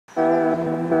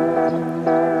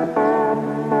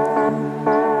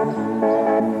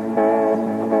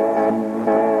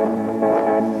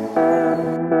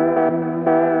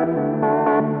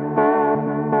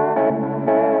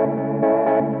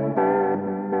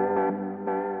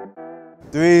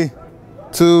Three,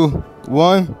 two,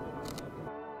 one.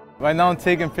 Right now I'm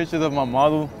taking pictures of my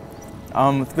model.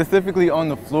 I'm specifically on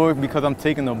the floor because I'm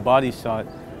taking a body shot.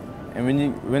 And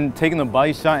when taking a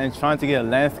body shot and trying to get a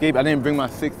landscape, I didn't bring my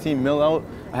 16 mil out.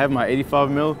 I have my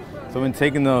 85 mil. So when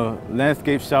taking a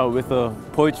landscape shot with a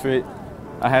portrait,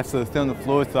 I have to stay on the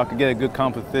floor so I could get a good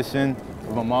composition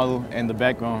of my model and the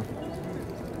background.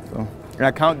 So, and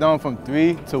I count down from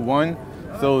 3 to 1.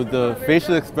 So the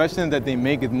facial expression that they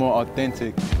make is more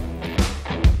authentic.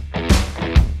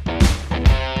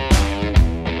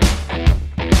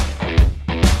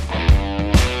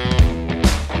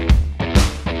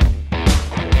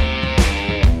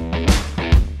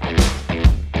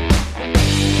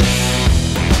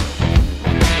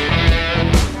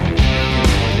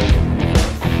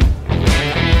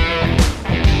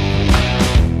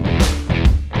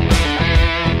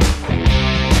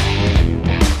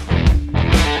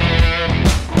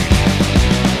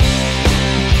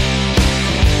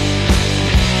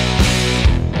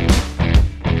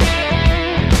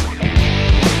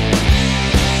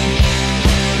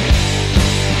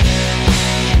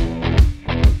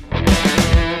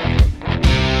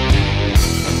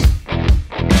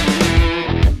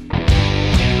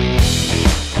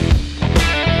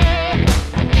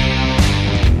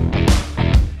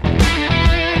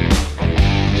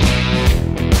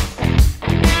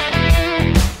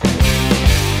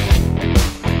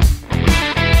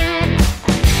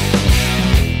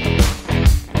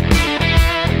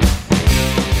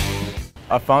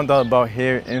 I found out about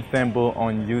hair in Istanbul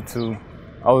on YouTube.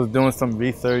 I was doing some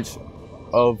research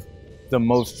of the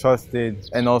most trusted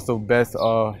and also best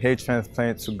hair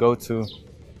transplant to go to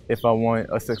if I want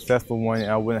a successful one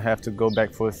and I wouldn't have to go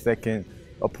back for a second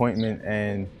appointment.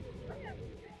 And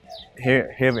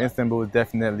hair in Istanbul was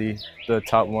definitely the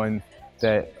top one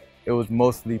that it was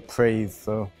mostly praised.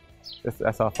 So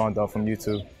that's how I found out from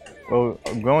YouTube. Well,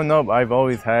 growing up, I've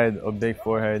always had a big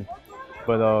forehead,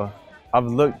 but I've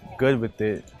looked good with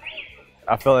it.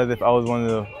 I felt as if I was one of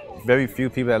the very few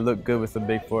people that looked good with a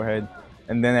big forehead.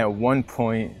 And then at one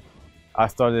point, I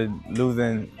started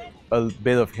losing a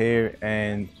bit of hair,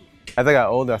 and as I got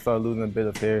older, I started losing a bit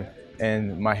of hair,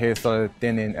 and my hair started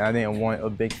thinning, and I didn't want a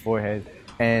big forehead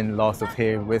and loss of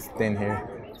hair with thin hair.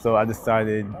 So I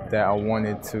decided that I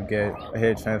wanted to get a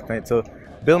hair transplant to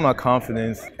build my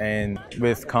confidence, and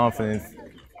with confidence,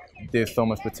 there's so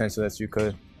much potential that you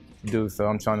could do. So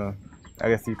I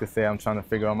guess you could say I'm trying to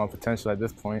figure out my potential at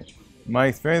this point. My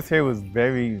experience here was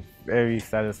very, very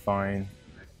satisfying.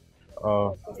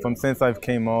 From since I've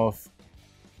came off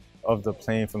of the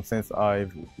plane, from since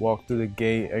I've walked through the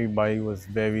gate, everybody was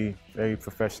very, very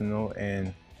professional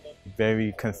and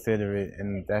very considerate,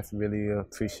 and that's really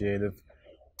appreciative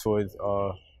towards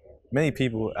many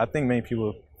people. I think many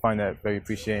people find that very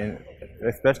appreciating,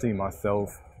 especially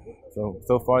myself.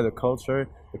 So far the culture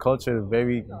is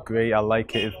very great. I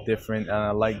like it. It's different, and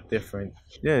I like different.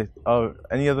 Yeah.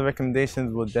 Any other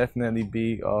recommendations will definitely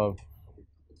be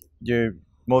you're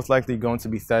most likely going to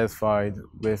be satisfied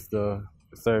with the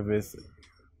service.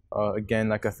 Again,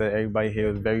 like I said, everybody here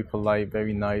is very polite,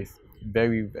 very nice,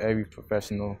 very, very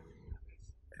professional,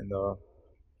 and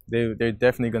they're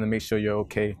definitely gonna make sure you're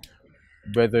okay,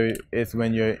 whether it's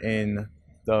when you're in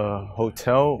the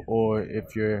hotel or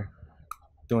if you're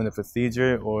doing the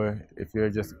procedure or if you're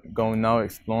just going out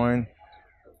exploring.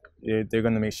 They're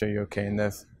gonna make sure you're okay, and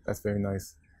that's very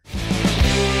nice.